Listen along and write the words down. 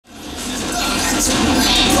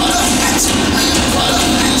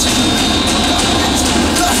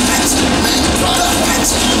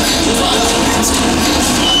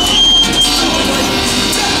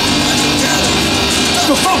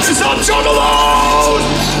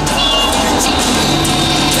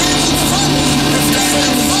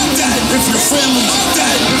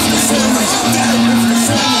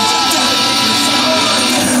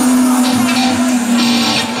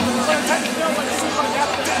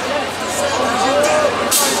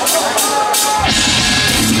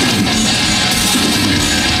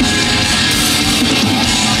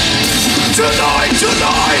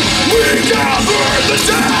the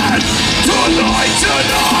dead. Tonight,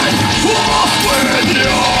 off with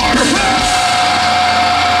your head.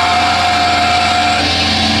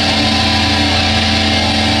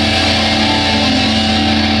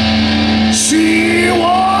 She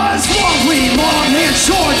was lovely, long and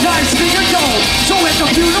short, nice thing ago. So at the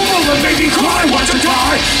funeral it made me cry, want to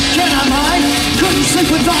die. Can I lie? Couldn't sleep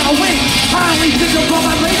without a wink. I only think about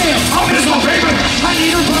my lady. I miss my baby. I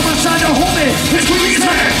need her by my side to hold me. It's squeeze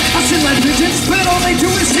me. I see like pigeons, but all they do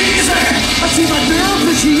is tease me. I see my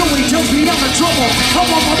therapist, she only tells me I'm in trouble. I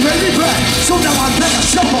want my baby back, so now I'm back to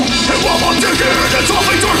shovel. And while I'm digging, it's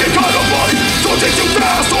awfully dark and kind of funny. Don't think too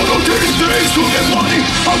fast, all those things could get bloody.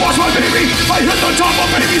 I watch my baby, I hit the top of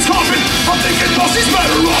baby's coffin. I'm thinking, well, she's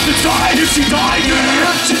better off inside if she died. Yeah,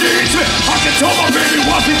 she needs me. I can tell my baby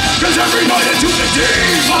wants me, cause every night into the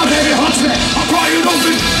days, my baby hunts me. I'm crying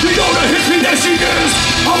open, the owner hits me, there she is.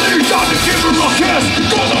 I'll leave down to give her a kiss.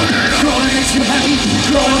 Girl that makes me happy,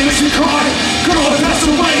 girl that makes me cry. Girl that passed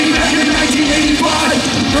away back in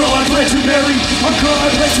 1985. Girl I plan to marry, a girl I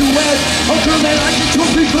plan to wed. A girl that I can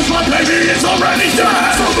trust because my baby is already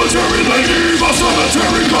dead. Cemetery lady, my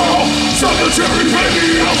cemetery girl. Cemetery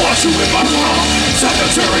baby, I want you in my world.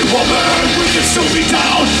 Cemetery woman, we can still be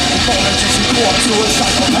down. More than just a corpse to a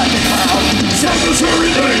psychopathic crowd. Cemetery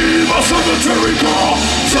lady, my cemetery girl.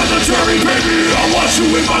 Cemetery baby, I want you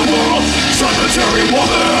in my world. Cemetery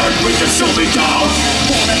woman, we can still be down.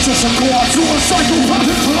 More than just a corpse to a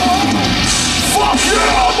psychopathic crowd. Fuck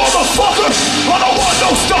yeah, motherfucker! I don't want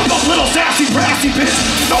no stuck-up little sassy, brassy bitch.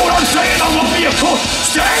 Know what I'm saying? I love me a cook,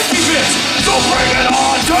 stanky bitch. So bring it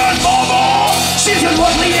on, dead mama! She's an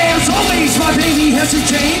ugly ass always, my baby hasn't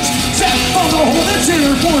changed. Set from the hole that's in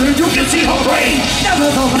her forehead, you can see her brain.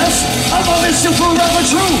 Nevertheless, our love is still forever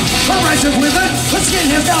true. Her eyes are withered, her skin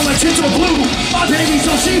has now a tint of blue. My baby's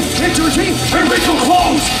dusty, and dirty, and wrinkled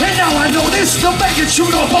clothes. And now I notice the maggot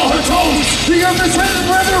shoot up all her toes. The earth is red and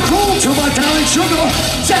rather cool to my darling sugar.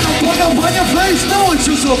 Set a plug up on your face, no, it's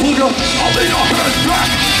just a booger. I'll lean her head back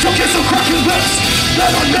to kiss her cracking lips. Then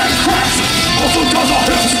her neck cracks, also does her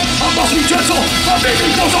hips. I must be gentle, my baby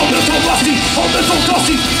goes a little rusty, a little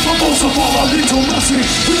dusty, but most of all a little messy.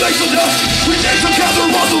 We lay to death, we lay together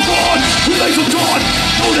on the lawn. We lay to dawn,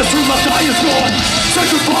 notice her left eye is gone. Say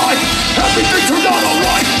goodbye, everything turned out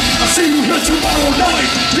alright. I see you here tomorrow night,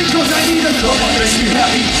 because I need a girl that makes me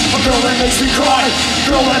happy, a girl that makes me cry, a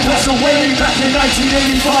girl that passed away back in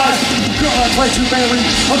 1985. A girl I plan to marry,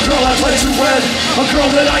 a girl I plan to wed, a girl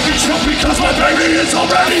that I can trust because my baby is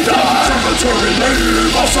already dead. Cemetery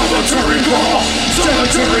lady, my cemetery girl.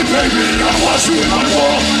 Cemetery baby, I want you in my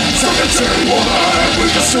world. Cemetery woman, we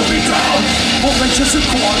can still be down. Only just a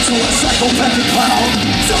corpse to a psychopathic clown.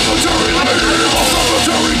 Cemetery lady, my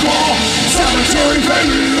cemetery girl. Cemetery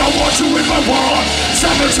baby, I want you in my world.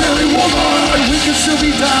 Cemetery woman, we can still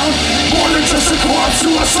be down. More than just a corpse to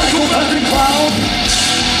a psychopathic clown.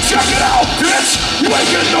 Check it out, bitch! You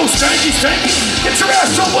ain't getting no stanky. Get your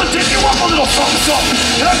ass someone dig you up a little something.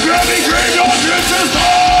 And Grammy Graveyard bitch is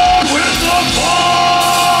done with the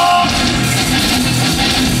fun!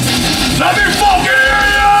 Let me fucking hear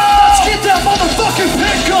ya! Let's get that motherfucking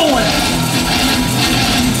pit going!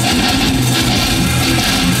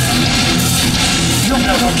 You'll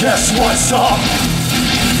never guess what's up.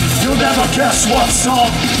 You'll never guess what's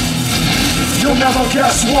up. You'll never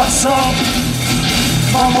guess what's up.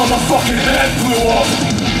 My motherfucking head blew up.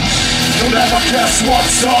 You'll never guess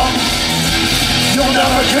what's up. You'll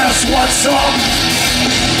never guess what's up.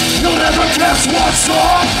 You'll never guess what's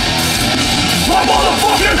up. My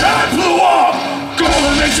motherfucking head blew up. Girl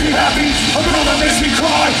that makes me happy, a girl that makes me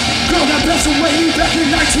cry. Girl that passed away back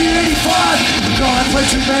in 1985. Girl I plan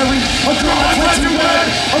to marry, a girl I plan to wed.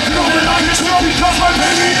 A girl that I can trust because my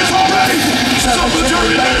baby is already dead.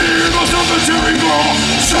 Cemetery lady, my cemetery girl.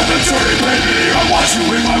 Cemetery baby, I want you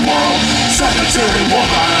in my world. Cemetery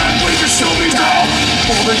woman, we can still be down.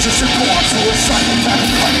 More than just a corpse to a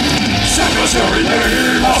psychopathic clown. Cemetery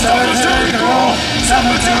lady, my cemetery girl.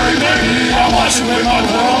 Cemetery baby, I want you in my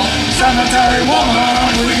world. Cemetery woman,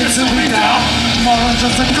 we can still be down. More than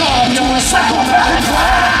just a corpse to a psychopathic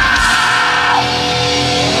clown.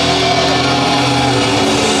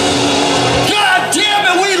 God damn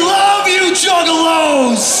it, we love you,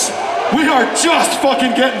 Juggalos! We are just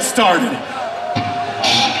fucking getting started.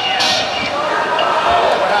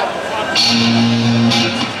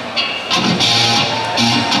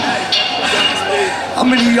 How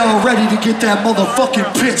many of y'all ready to get that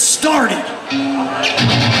motherfucking pit started?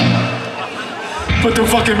 Put them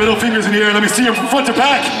fucking middle fingers in the air, let me see them from front to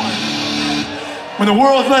back. When the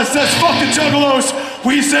world says fuck the Juggalos,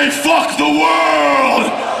 we say fuck the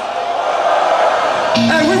world!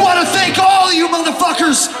 And we want to thank all you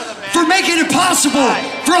motherfuckers for making it possible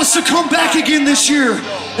for us to come back again this year.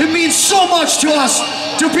 It means so much to us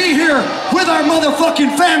to be here with our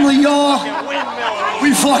motherfucking family, y'all.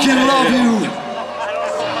 We fucking love you.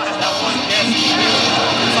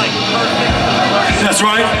 That's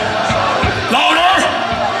right. Louder!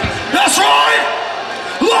 That's right!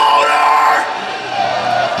 Louder!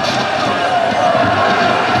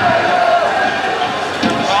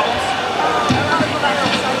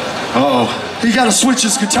 Uh-oh. He gotta switch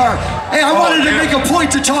his guitar. Hey, I wanted to make a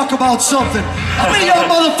point to talk about something. How many of y'all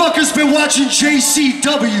motherfuckers been watching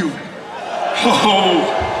JCW?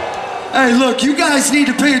 Oh. Hey, look, you guys need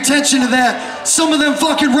to pay attention to that. Some of them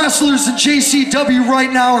fucking wrestlers in JCW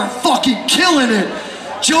right now are fucking killing it.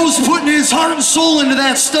 Joe's putting his heart and soul into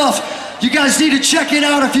that stuff. You guys need to check it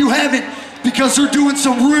out if you haven't, because they're doing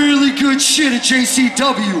some really good shit at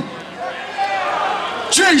JCW.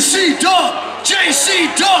 JC-Dub!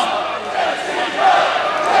 JC-Dub!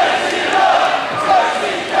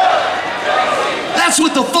 That's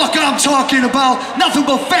what the fuck I'm talking about. Nothing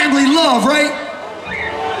but family love, right?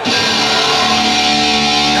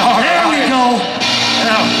 There we go.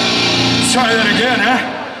 Now, let's try that again, huh?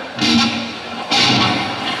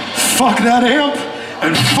 Fuck that amp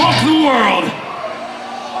and fuck the world.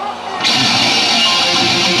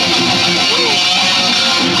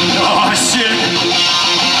 Oh shit.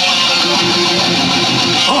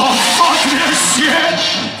 Oh fuck this shit.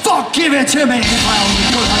 Fuck, give it to me. If I only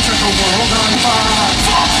could, I'd set the world on fire.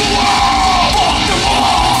 Fuck the world. Fuck the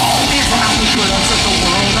world. If I only could, I'd set the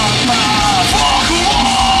world on fire. Fuck the world.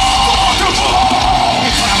 Fuck the world.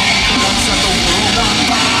 If I only could, I'd set the world on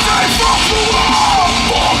fire. Say fuck the world.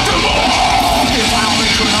 Fuck the world. If I only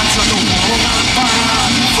could, I'd set the world on fire.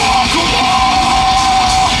 Fuck the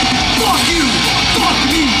world. Fuck you. Fuck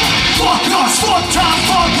me. Fuck us. Fuck Tom.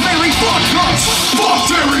 Fuck Mary. Fuck us. Fuck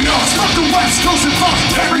Terry Nuts. Fuck the West Coast and fuck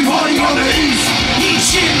Everybody on the East. eat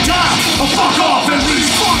shit and die. Fuck off at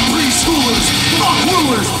least. Fuck preschoolers. Fuck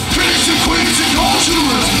rulers. Kings and queens and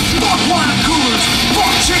cultures. Fuck wine coolers.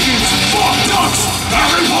 Fuck chickens. Fuck ducks.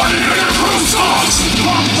 Everybody in your crew sucks.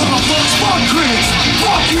 Fuck motherfuckers. Fuck critics.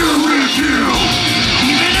 Fuck your review.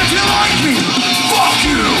 Even if you like me. Fuck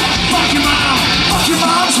you. Fuck your mom. Fuck your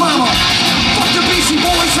mom's mama. Fuck the BC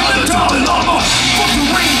Boys and the Dalai Lama. Fuck the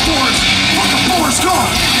rainforest. Fuck the forest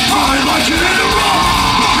gone. I like it in Iran.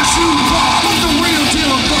 Fuck the shoe rock. Fuck the real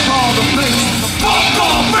deal and fuck all the fakes. Fuck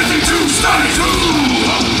all 52 states.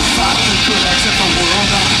 Fuck the good, I set the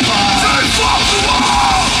world on fire. Say fuck the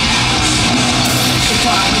world. If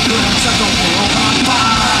I only could, I set the world on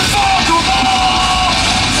fire. Fuck the world.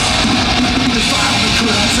 If I only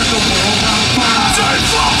could, I set the world on fire. Say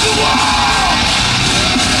fuck the world.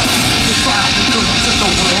 If I only could, I set the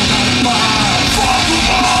world on fire. Fuck the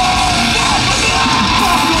world. Fuck the world.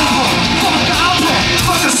 Fuck Oprah. Fuck Opera.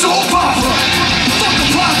 Fuck the soap opera. Fuck a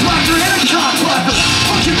plot doctor and a cop blocker.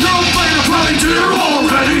 Fuck your girlfriend or Probably dear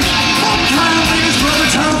already. fuck Kyle Lance, Brother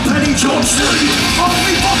Town, Penny, George City. Fuck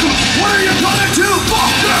me, fuck him. What are you gonna do?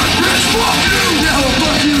 Fuck that bitch. Fuck you. Yeah, well,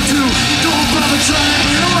 fuck you too. Don't bother trying to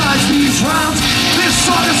analyze these rounds. This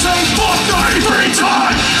song is saying fuck the Every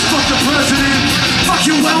time. fuck the president. Fuck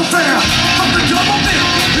your welfare. Fuck the government.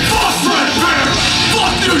 And fuck Fred Bear.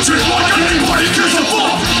 Fuck music like anybody gives a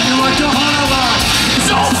fuck. You like the highlight.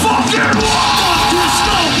 So fucking what? Fuck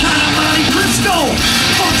Disco. Kinda Monte Cristo.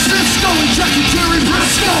 Fuck Cisco and Jackie Jerry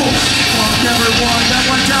Briscoe. Fuck everyone that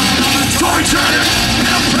went down on the Titanic. And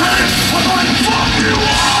I'm panic. I'm like fuck you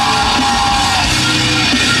all.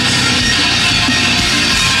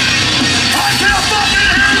 I can't fucking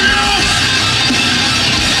hear you.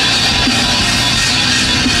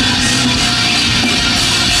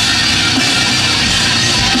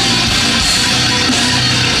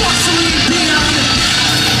 Fuck Celine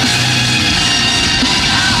Dion.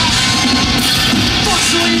 Fuck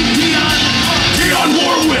Celine Dion. Dionne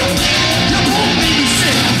Warwick. You both made me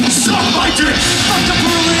sick. Suck my dick. Fuck the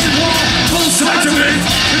Berlin Wall. Both sides of it.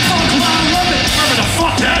 And fuck Lon Lovett. Whatever the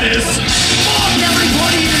fuck that is. Fuck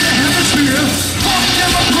everybody in the hemisphere. Fuck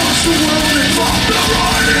them across the world. And fuck The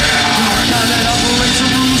right here. guy that operates the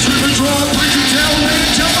rules with a drug. Brings you down and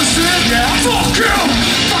Jefferson. Yeah, fuck you.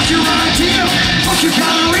 Fuck your idea. Fuck your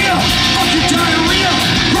gonorrhea. Fuck your diarrhea.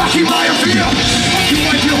 Rocky Maivia. Fuck you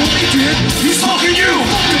like you only did. He's fucking you.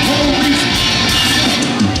 Fuck the police.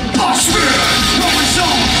 Fuck Smith. Fuck my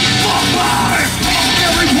soul. Fuck mine. Fuck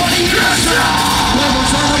everybody. Yes, sir.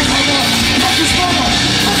 Brothers on the cover. Fuck his mama.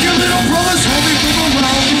 Fuck your little brothers. Homie from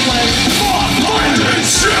around the way. Fuck Lyndon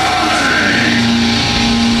Shane.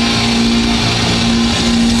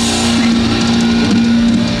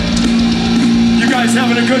 You guys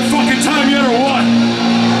having a good fucking time yet or what?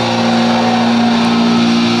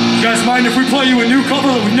 play you a new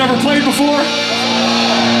cover that we've never played before?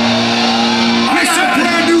 I It's a said,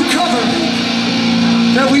 brand new cover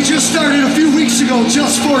that we just started a few weeks ago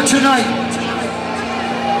just for tonight.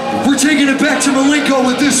 We're taking it back to Malenko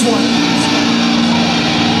with this one.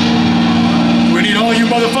 we need all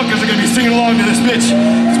you motherfuckers that are gonna be singing along to this bitch,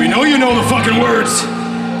 because we know you know the fucking words.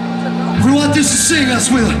 We want this to sing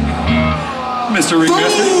us with Mr.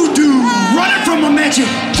 Ringmaster. voodoo, running from a magic.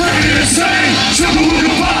 Pretty insane, triple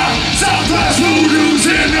goodbye, Southwest voodoo's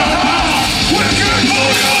in the house. Wicked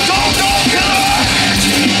voodoo, don't killer.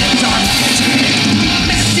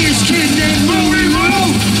 Nastiest kid named Louie Lou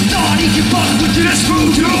thought he could fuck with this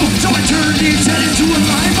voodoo, so I turned his head into a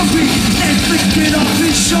lima bean and flicked it off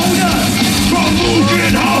his shoulder. From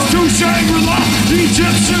Mugen House to Shangri-La,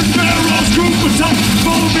 Egyptian pharaohs group of top.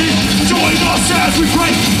 Follow me, join us as we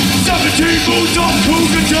break 17 moons of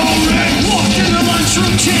Cougar ring. Walked in the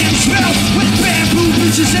lunchroom, jam smell with bamboo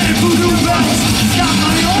bitches and voodoo bells. Got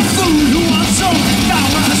my own food, who wants some? Got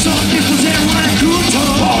rice on nipples and raccoon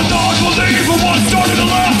tongue. A non-believer once started to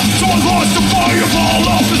laugh, so I launched a fireball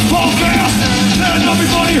off his punk ass. And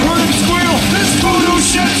everybody heard him squeal, this voodoo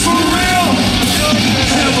shit's for real.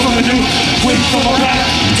 Head from a dude, wing from a rat,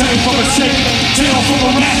 tail from a snake, tail from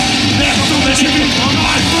a rat, neck from a chicken,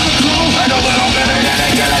 eye from a crow, and a little bit of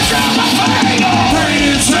anything to the sound of fire. Brain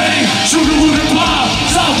insane, sugar wood and pop,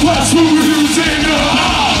 Southwest voodoo's in the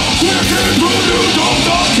house. Wicked voodoo,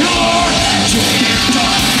 don't killer.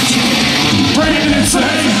 Brain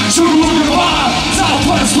insane, sugar wood and pop,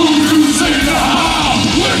 Southwest voodoo's in the house.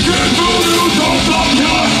 Wicked voodoo, don't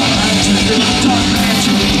killer.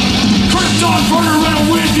 Krypton burner and a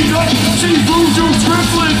windy night. See voodoo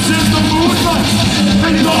triplets in the moonlight.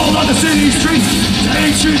 Painted all on the city streets.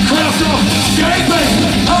 Ancient craft of gangbang.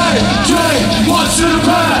 Hey, Jay, what's in the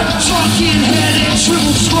bag? Drunken head and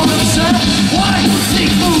shriveled scrotum set. Why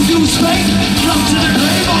think voodoo's fake? Come to the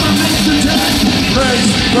grave or make the dead.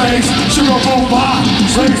 Raise, sugar boom pop.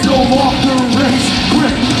 Slaves don't walk through race.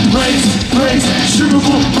 Quick, raise, sugar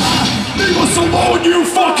boom pop. Leave us alone, you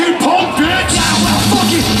fucking punk bitch! Yeah, well,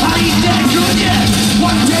 fuck it, I ain't that good yet.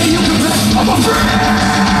 One day you can bet I'm a friend!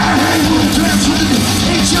 hey, we'll dance with it.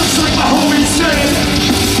 It's just like My homie said,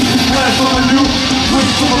 head from a newt,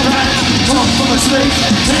 wing from a rat, tongue from a snake,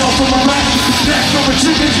 tail from a rat, neck from a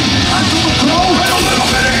chicken, eye from a crow, and a little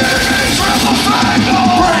bit of anything from a fag.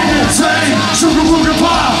 Brain insane, sugar booger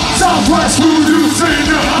pop, Southwest voodoo's in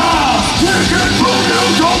the house. Wicked voodoo,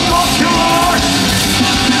 don't killer.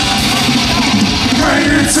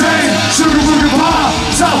 Brain insane, sugar booger pop,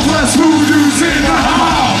 Southwest voodoo's in the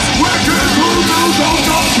house. Wicked voodoo,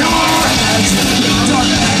 don't killer.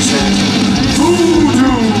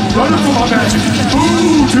 Voodoo, running for my magic.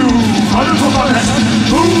 Voodoo, running for my magic.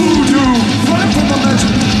 Voodoo, running for my magic.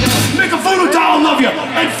 Make a voodoo doll love you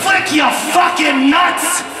and flick your fucking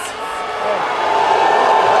nuts.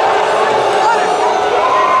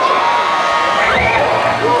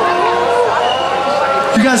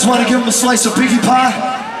 You guys want to give him a slice of piggy pie?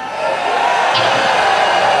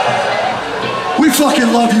 We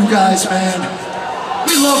fucking love you guys, man.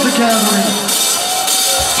 We love the gathering.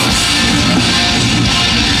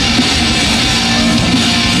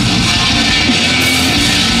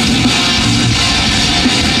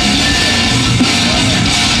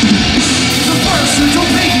 The first little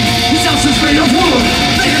piggy, his house is made of wood.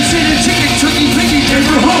 Bears in a chicken, turkey, piggy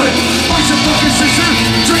neighborhood. Buys a fucking sister,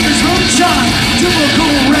 drinkers moonshine.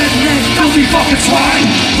 Typical redneck, filthy fucking swine.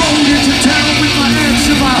 Rode into town with my axe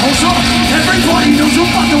and my holster. Everybody knows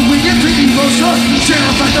about the wicked piggy roaster.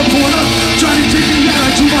 Sheriff at the border, trying to take me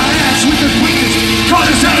out to my ass with the quickness. Caught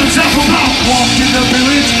his head himself about. Walked in the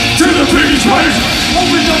village, To the piggy's place.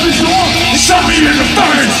 opened up his door, Shot me in the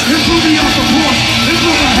face. and blew me off the porch, and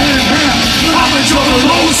blew my head in half. I'm in trouble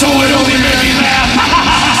alone, so it only made me laugh.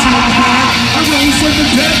 I rose like the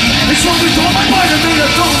dead, and slowly thought I might have made a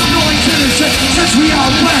dumb noise in his head. Since we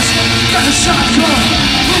out west, got a shotgun,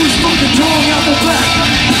 blew his fucking tongue out the back.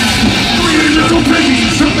 3 little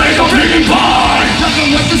piggies to make a piggy pie. Nothing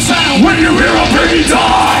like the sound When you hear a piggy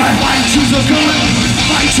die, I choose a gun,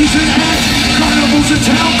 I choose an axe. Carnival's in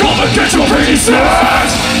town, come and get your piggy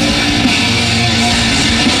snacks.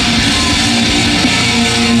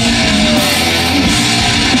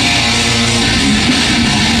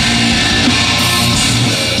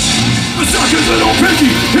 The second little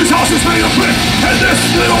piggy, his house is made of brick, and this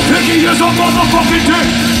little piggy is a motherfucking dick.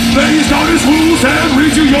 Lays out his rules and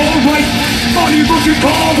reads you your right. Funny looking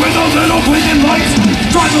car with a little blinking lights.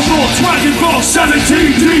 Survivable, Dragon Ball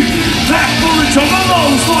 17 deep. Back for the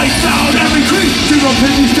Juggalos, lights out every creep. Zero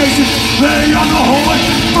picking station, lay on the hallway.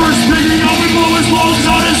 First picking out, we blow his lungs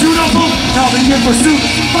on his uniform. Now the in pursuit,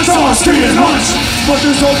 my saw ski and hunch. But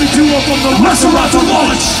there's only two of them, the rest are out to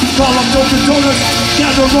lunch. Call up Dunkin' Donuts,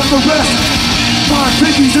 gather up the rest. Five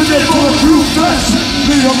piggies in their bulletproof vest.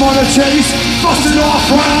 Lead them on a chase, busted off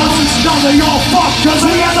rounds. Now they all fuck cause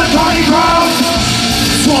we had the tiny crowd.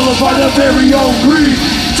 Swallowed by the very own greed.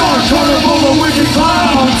 Dark carnival of wicked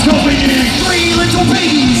clowns. Coming in Three little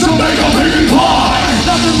piggies, to make a piggy pie.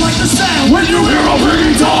 nothing like the sound When you hear a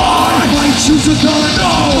piggy die, might choose a gun,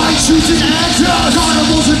 might choose an address.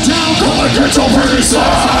 Carnivals in town, come and get your piggy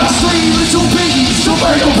sass. three little piggies, To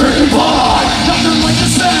make a piggy pie. nothing like the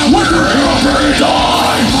sound When you hear a piggy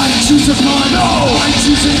die, might choose a gun, might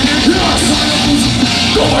choose an address. Carnivals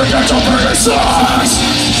come and get your piggy sass.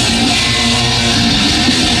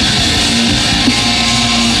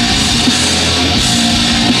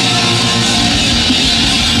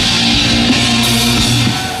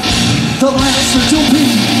 the last little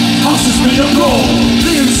pig House is made of gold,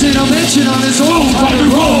 lives in a mansion on his own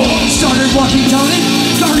private road. Started walking down it,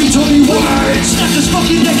 Gary told me wait. Snapped his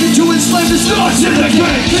fucking neck into his slave his Nuts in the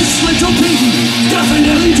gate, This little piggy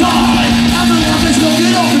definitely die. after long as don't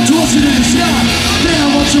get off and toss it in the sky. Then I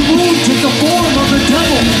watch a moon take the form of a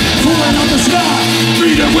devil pulling out the sky.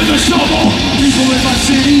 Beat it with a shovel, People in my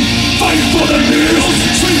city fight for their meals.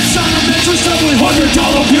 sleeps on a mattress up with $100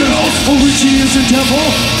 bills. Oh, Richie is a devil,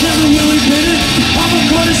 never really been it. I'ma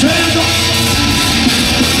cut his hand off.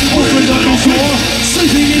 Open the door,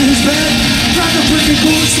 sleeping in his bed. Grabbed a brick and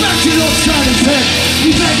board, smacked it upside his head. He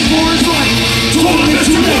begged for his right, told him it's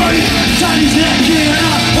too late. Tied his neck in and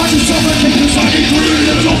out, watch him suffocate cause I need Three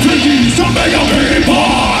little piggies to make a piggy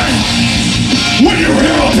pie. When you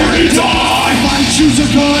hear a piggy die, might choose a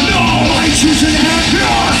gun, might choose an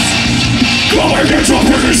axe. come and get your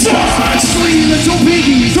piggy sass. Three little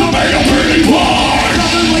piggies, To make a piggy pie.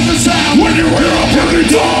 nothing like the sound. When you hear a piggy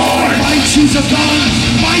die, Might choose a gun,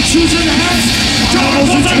 might choose an axe. Donald's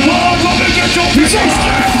in the club, come and get your piggy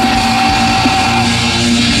sass.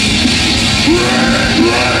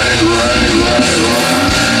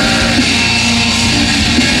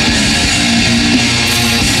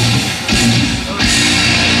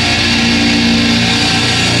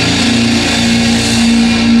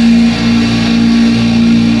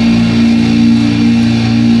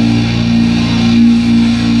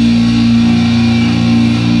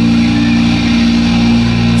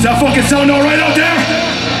 Does that fucking sound alright out there?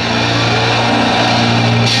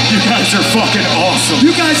 You guys are fucking awesome.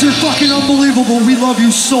 You guys are fucking unbelievable. We love you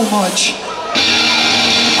so much.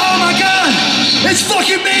 Oh my God! It's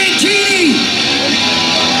fucking me and Keely!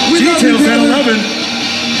 We love you, Details at brother. 11.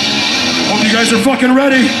 Hope you guys are fucking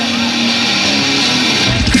ready.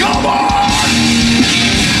 Come on!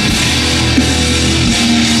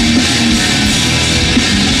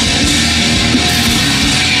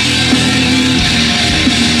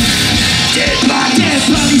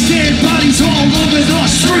 Dead bodies all over the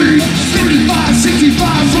street. 55,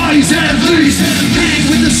 65 bodies at least. Hang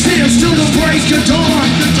with the stairs till the break of dawn.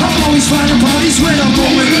 I'm always finding bodies when I'm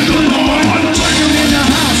going in the lawn. Burn them in the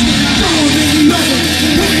house, throw them in the oven.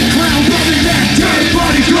 Women crown rubbing that dead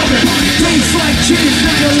body grubbing. Tastes like chicken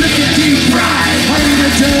finger licking deep fried. I ain't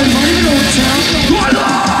a dead body, no town.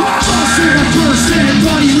 Just in my first dead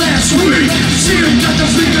body last week. See him got the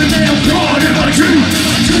fingernail gone in my tooth.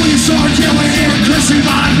 Twins are yelling and cursing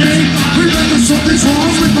my name. Remember something's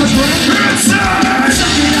wrong with my brain. Inside!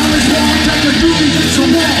 Something I was wrong, like a movie hits a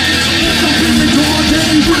wall. Look up in the door, then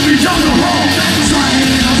he put me down the hall. Flying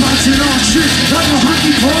and I'm bouncing on shit like a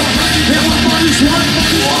hockey puck. And my body's what?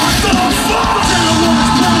 What the fuck? Then I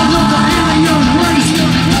was born of the alien race.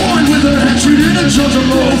 Born with a hatchet and a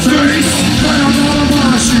juggalo face. But I'm not a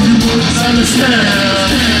monster, you wouldn't understand.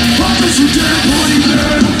 Promise you dead body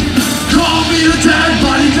man. Call me the dead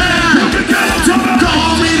body man. You can get him to me!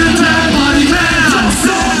 Call me the dead body man.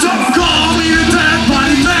 Call me the dead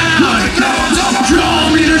body man. Call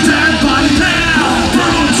me the dead body man.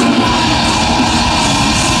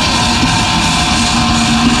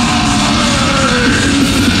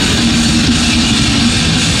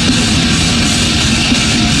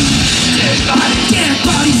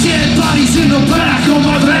 Dead bodies in the back of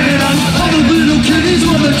my van. All the little kiddies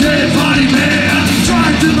with a dead body man.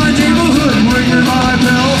 Drive through my neighborhood, ringing my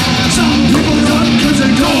bell. Some people run cause they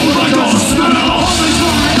don't like the smell. Always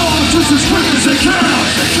flying off just as quick as they can.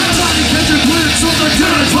 Body catching glimpse of the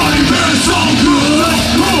dead body man. So good.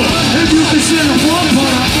 If you can see the one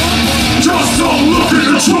part, just don't look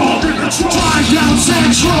in the trunk. Drive down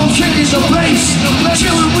Central, kicking the bass.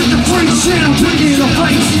 Chilling with the freaks Stand up quickly in the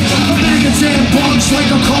face. Maggots and bugs like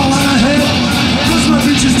a call on a head. Cause my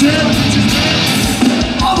bitch is dead.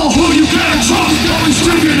 I'm a who you can't trust. Always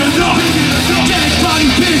drinking enough. Dead body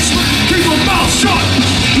bitch. Keep your mouth shut.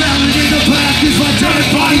 Landing in the back is my dead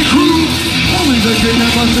body crew. Only they can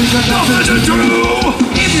never think of nothing to do.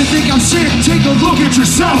 If you think I'm sick, take a look at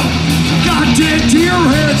yourself. Goddamn deer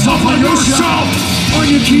heads up on yourself. On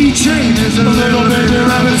your keychain is a little baby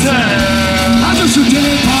rabbit's head. I'm just a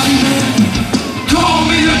dead body man. Call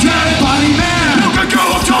me the dead body man. You can go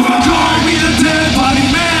up to me. Call me the dead body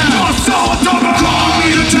man. You're so dumb. Call me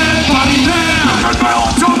the dead body man. You can go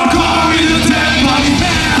up to me. Call me the dead body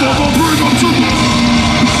man. Never bring up to me.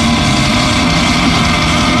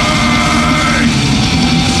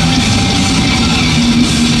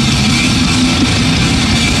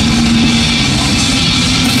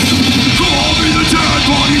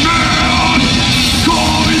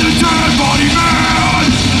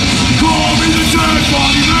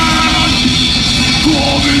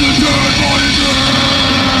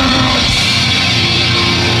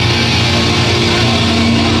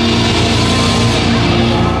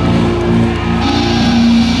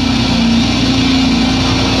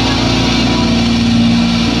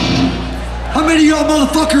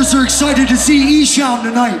 Motherfuckers are excited to see Esham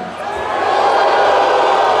tonight.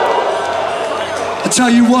 I tell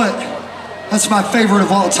you what, that's my favorite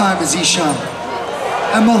of all time is Esham.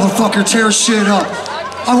 That motherfucker tears shit up.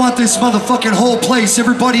 I want this motherfucking whole place,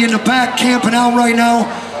 everybody in the back camping out right now.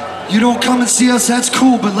 You don't come and see us, that's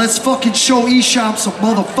cool, but let's fucking show Esham some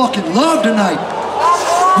motherfucking love tonight.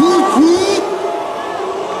 Woo woo.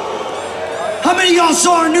 How many of y'all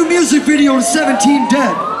saw our new music video to 17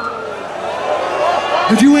 Dead?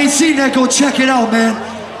 If you ain't seen that, go check it out, man.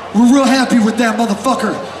 We're real happy with that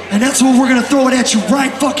motherfucker. And that's what we're gonna throw it at you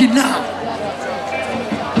right fucking now.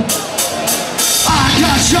 I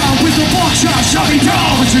got shot with a buckshot, shot me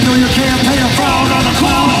down. But you know you can't pay a fraud on the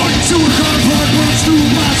cloud. Sewer gun blood runs through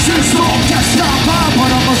my system. Can't stop by,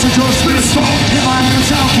 but I must have just missed home. In my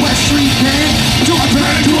hands out West Street, gang. Do I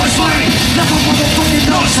burn, do I slay? Never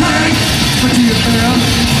motherfucking no slang. But do you care?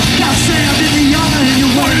 Got stabbed in the eye and you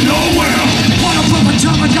went nowhere. One up from a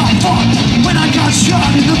time I got fucked when I got shot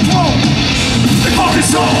in the throat. They fucking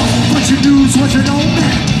saw, but your news wasn't on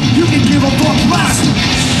that. You can give a fuck less.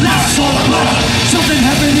 That's all I love. Something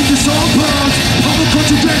happened in your suburbs. I'm a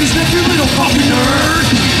country granny's neck, you little fucking nerd.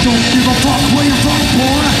 Don't give a fuck where you're from,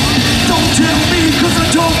 boy. Don't tell me, cause I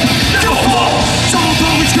don't give a fuck. It's all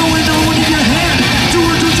about what's going on in your head. Do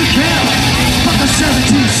or don't you care? Like the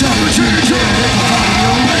 17 dead in the body,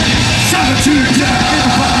 yo. 17 dead in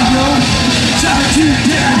the body, yo. 17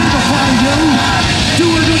 dead in the body, yo. Do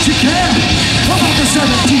or don't you care? About the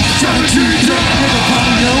 17 dead in the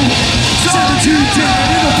body, yo. 17 dead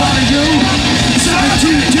in the body, yo.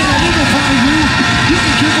 17 dead in the body, yo. You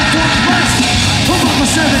can give a fuck less about the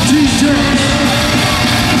 17 dead.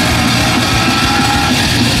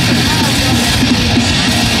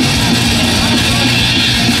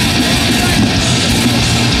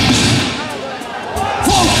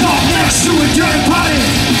 To a dead body,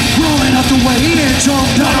 rolling out the way and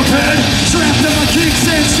jumped out of bed. Trapped in my kicks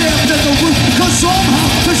and stamped at the roof. Cause somehow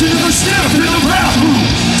there's another sniff in the bathroom.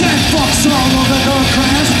 Dead fucks all over the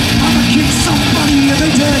crash. I'ma kick somebody in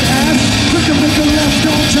the dead ass. Quick to make a left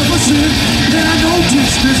on Jefferson. Then I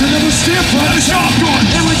noticed there's another sniff on the shotgun.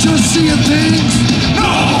 Am I just seeing things?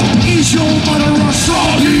 No! Ease your mother a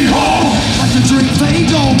soggy hole. Like to drink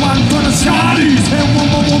Fago right in front of Scotty's. And one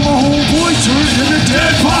more homeboy turned into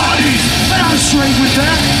dead bodies. And I'm straight with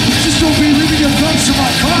that. Just don't be leaving your guns to my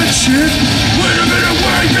cottage shit. Wait a minute,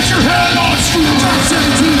 wait, get your head on screw. Turn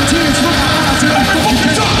 17 tears from my eyes every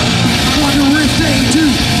fucking day. Wonder if they do.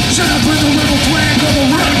 Should I bring the rebel flag or the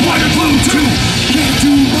red, white, and blue too? Can't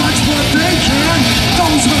do much, but they can.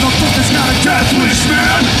 Those motherfuckers got a death wish,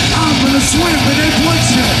 man. I'm gonna swim in a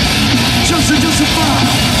bloodshed. Just to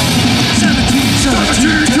justify. 17 dead in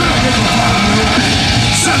the body,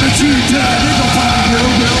 17 dead in the body,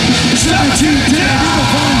 17 dead in the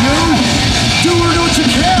body. Do or don't you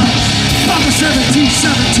care? Papa 17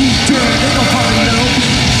 dead in the body,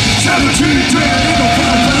 17 dead.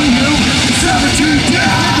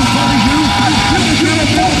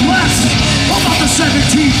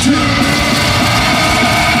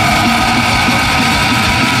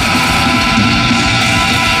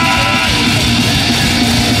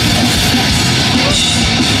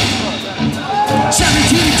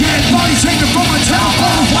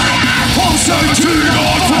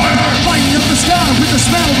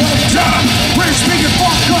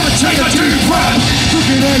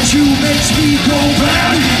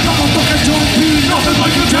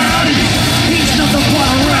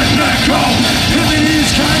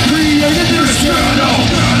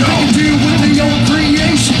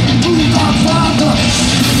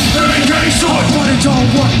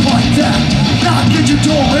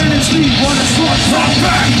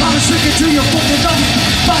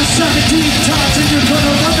 you're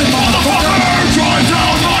gonna love it, motherfucker. Drive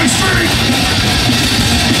down my street.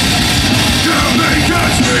 Can't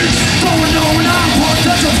catch me. Going on out, what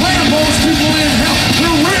does a plan? Most people in hell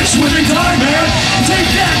will rich when they die, man. Take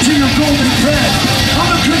that to your golden bed.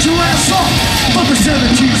 I'ma cut your ass off. Fuck a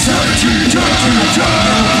 17, 17, 17,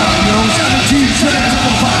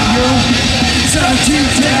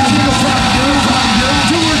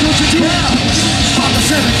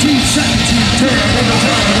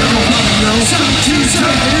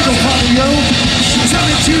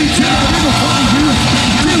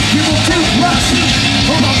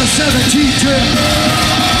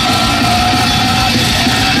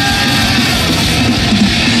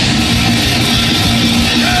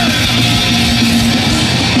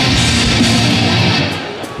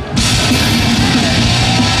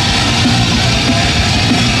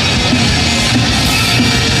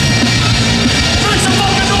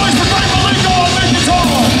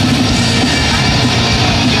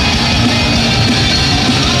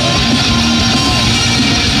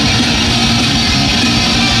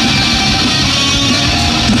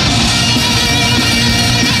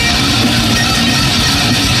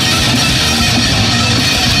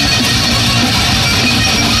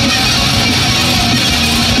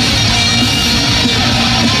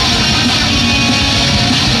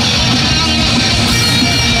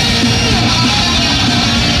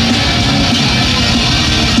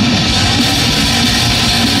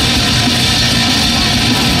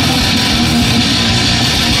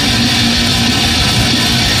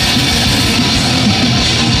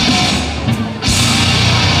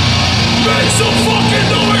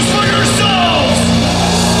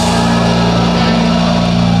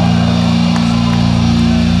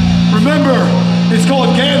 It's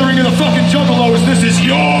called Gathering of the fucking Juggalos. This is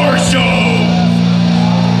your show.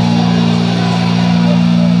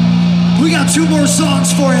 We got 2 more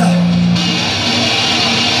songs for you.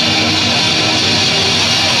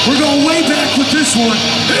 We're going way back with this one.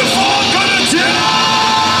 If I'm gonna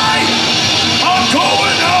die, I'm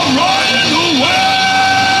going out riding the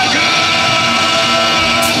wagon.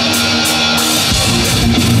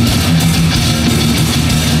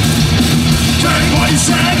 Dead bodies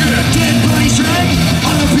dragging. Dead bodies dragging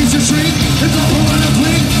on a piece of string. It's a hole in a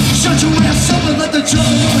blink. Shut your ass up and let the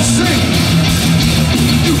Juggalos sing.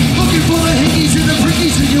 You looking for the hickeys and the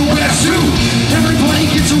prickies in your ass too. Everybody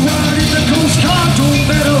gets a ride in the ghost car. Don't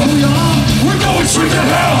matter who you are. We're going straight to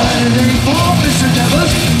hell. And it ain't far, Mr.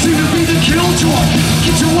 Nevers. Seem to be the killjoy.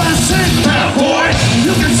 Get your ass in, bad boy.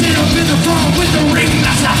 You can sit up in the front with the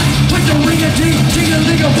ringmaster. With the ring-a-ding,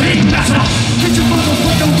 ding-a-ling-a-ping master. Get your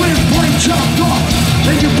motherfucking windpipe chopped off.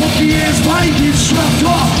 And your funky ass body gets strapped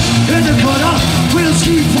off. And the cut up, wheels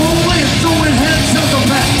keep rolling, throwing heads out the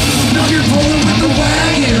back. Now you're rolling with the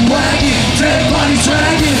wagon, dead bodies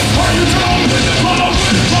dragging. Are you down with the club?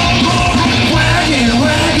 Wagon,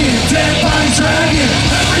 dead bodies dragging.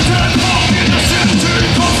 Every dead body in the city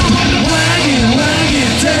comes around the Wagon,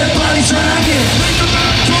 dead bodies dragging. Make the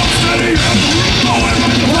man drop steady and the room going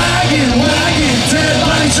like the Wagon, dead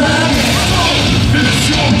bodies dragging. It's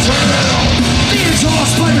your turn. The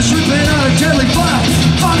exhaust pipers ripping out a deadly fire.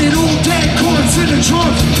 Finding old dead corpse in the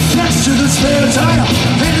trunk next to the spare tire.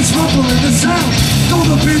 And it's rumbling the sound. Throw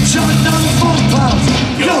the bitch on down the funk piles.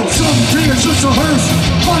 Yo, something is just a hearse,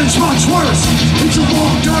 but it's much worse. It's a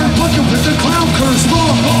long dark bucket with the clown curse.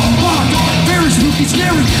 Long, very spooky,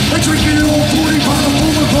 scary. Like drinking an old 40 bottle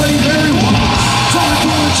full of Bloody Mary. Talk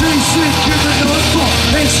on a J6, give the nut fuck.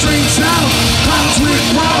 And strange sound, clouds with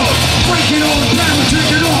crowd. Breaking all down,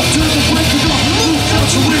 taking off to the breaking off. Look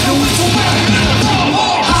out your window, it's a wagon.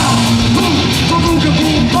 Boom, ba-booga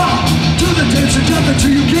boom, bop. Do the dance and jump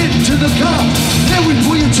until you get to the cop. Then we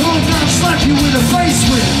pull your tongue down, slap you in the face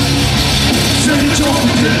with. Say it all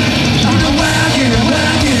again. I'm the wagon,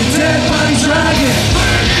 dead bodies dragging.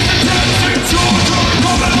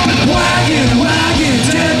 Wagon,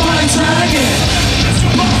 dead bodies dragging.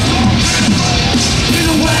 In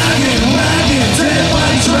a wagon, dead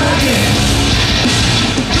bodies dragging.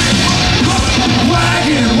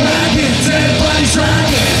 Wagon, dead bodies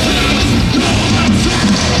dragging.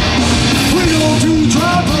 We don't do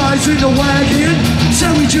drive-bys in the wagon,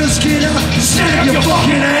 so we just get out and stab your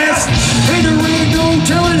fucking ass. And there ain't no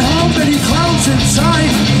telling how many clowns inside.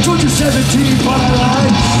 Georgia 17 by the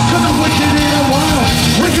line, 'cause I'm wicked in a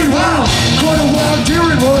wild, caught a wild deer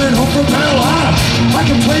and running home from Palo High. I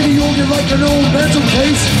can play the organ like an old mental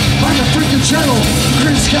case. I can freaking channel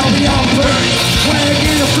Chris Calvi out first.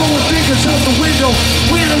 Wagon, I'm throwing fingers out the window.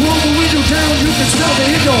 When I roll the window down, you can smell the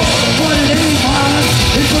window. But it ain't mine,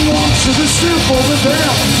 it belongs to the strip over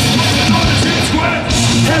there.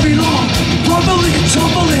 Heavy long, rumbling,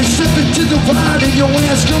 tumbling, slipping to the right your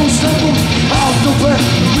ass don't stumble out the back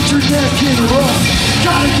with your neck in rough.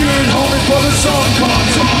 Gotta get home before the sun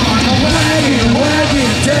comes on. Wagon,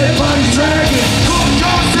 wagon, dead bodies dragging.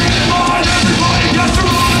 Everybody gets to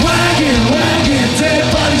run. Wagon, wagon, dead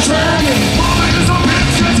bodies dragging.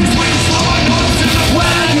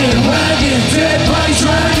 Wagon, wagon, dead bodies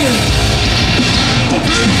dragging.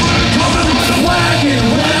 Wagon,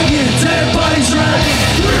 wagon, dead bodies dragging.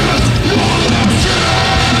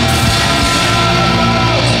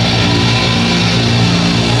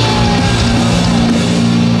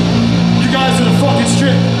 You guys are the fucking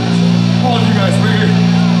shit. All of you guys, right here.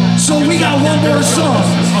 So we got one more song.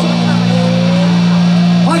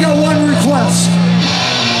 I got one request.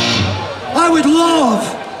 I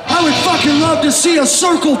would fucking love to see a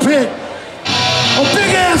circle pit. A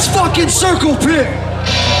big ass fucking circle pit.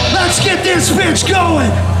 Let's get this bitch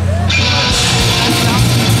going.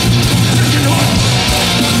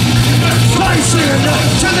 Slicing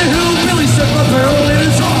to the hillbilly, set my barrel in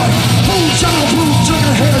his eye. Boom, chuck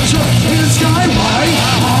a hair chuck in the sky. Why?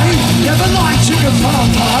 I never like chicken pot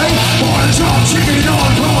pie. Or a drop chicken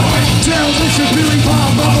on pie. Tell Mr. Billy Bob,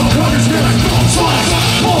 Mama Cutter's neck. Slice,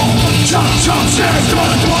 boom, chop, smash,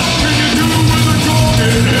 what can you do with a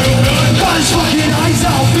golden hillbilly? Got his fucking eyes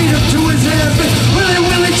out, beat him to his head.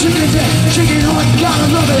 Willy, chicken head, chicken heart, gotta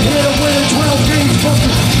love it. Hit him with a 12-gauge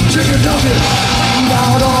fucking chicken nugget.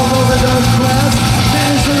 Out all over the grass.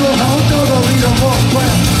 Man's little hound, though the leader won't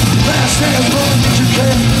clap. Last hand, run what you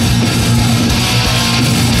can.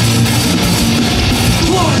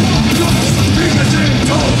 Blood, guts, fingers and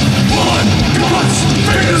toes. Blood, guts,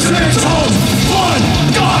 fingers and toes. Blood,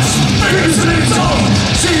 guts, fingers and toes.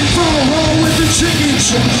 Sing for a roll with the chicken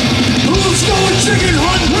shit. Who's going chicken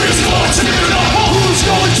hunt? Who's going chicken hunt? Who's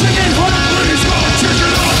going chicken hunt? Who's going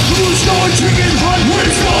chicken hunt? Who's going chicken hunt?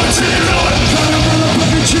 Who's going chicken hunt? Got a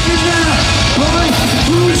motherfucking chicken now. Right?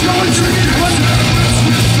 Who's going chicken hunt?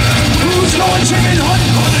 Who's going chicken hunt?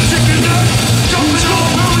 On the chicken hunt. Who's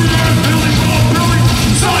going Billy,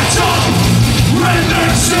 sides up.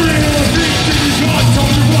 Redneck city. Big things on, tell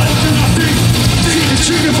me what did I think? See the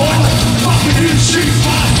chicken boy, fucking eat sheep.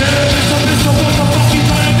 My head is a mister, what the fuck you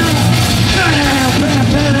trying to do?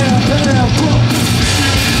 Bam, boom.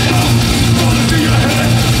 Gonna be your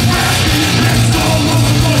head. Next all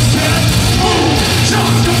over my head. Boom, chop,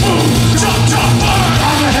 burn.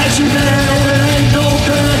 I'm a hatchetman, it ain't no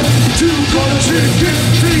bad. Two gonna chicken,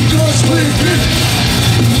 three gonna split it.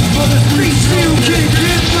 For the three steel kick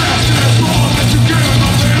it. Fast as long as you can,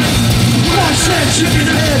 my man. Watch that chicken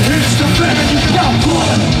head hits the fan. You got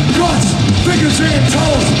blood, guts, fingers and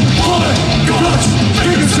toes. Blood, guts,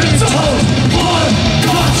 fingers and toes. Blood,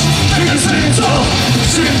 guts, fingers and toes.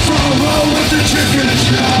 Sing for a roll with the chicken.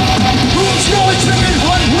 Who's going chicken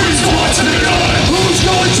hunt? Who's going chicken hunt? Who's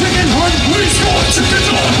going chicken hunt? Who's going chicken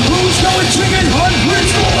hunt? Who's going chicken hunt?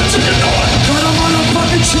 Who's going chicken hunt? Got a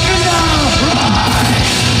motherfucking chicken now.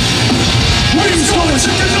 Who's going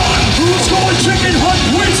chicken hunt? Who's going chicken hunt?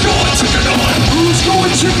 Who's going chicken hunt? Who's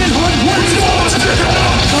going chicken hunt? Who's going chicken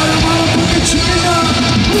hunt? Got a motherfucking chicken now.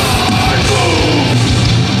 Right, boom.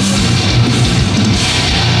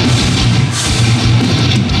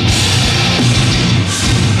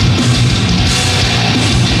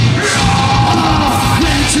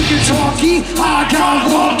 Talkie, I got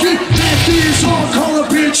wonky. That is all call a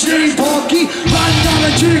bitch named Bunky. Riding on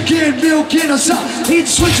a chicken, milk in a sock. Eat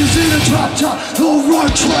switches in a drop top. No run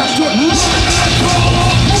tractor. Run that call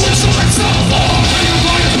up. Who's like so long?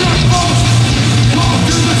 Everybody is not close. Come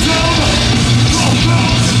to the silver.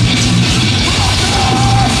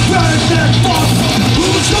 Redneck fuck.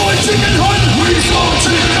 Who's going chicken hunt? Who's going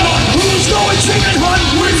chicken hunt? Who's going chicken hunt?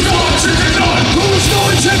 Who's going chicken hunt? Who's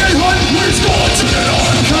going chicken hunt? Who's going chicken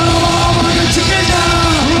hunt? Chicken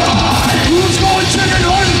now! Who's going chicken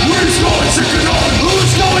hunt? Who's going chicken hunt?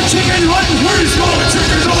 Who's going chicken hunt? Who's going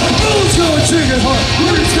chicken hunt? Who's going chicken hunt?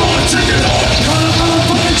 Who's going chicken hunt? Got a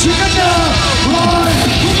motherfucking chicken now! Run!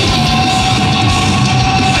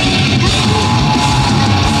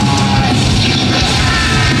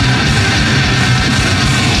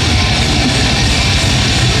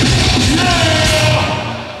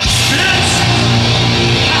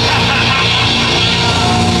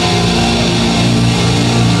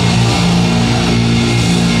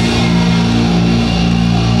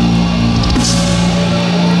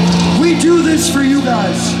 For you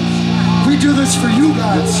guys. We do this for you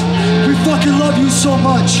guys. We fucking love you so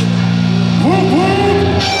much.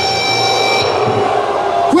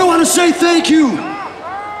 We want to say thank you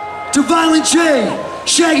to Violent J,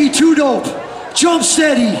 Shaggy 2 Dope, Jump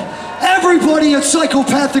Steady, everybody at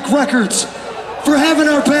Psychopathic Records for having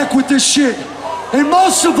our back with this shit. And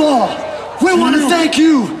most of all, We want to thank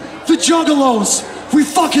you, the Juggalos. We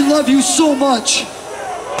fucking love you so much.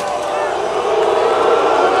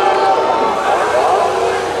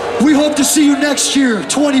 We hope to see you next year,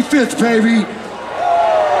 25th, baby.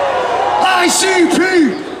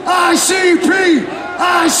 ICP, ICP,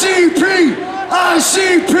 ICP,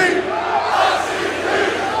 ICP.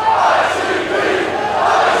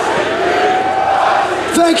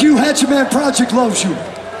 Thank you, Hatchetman Project loves you.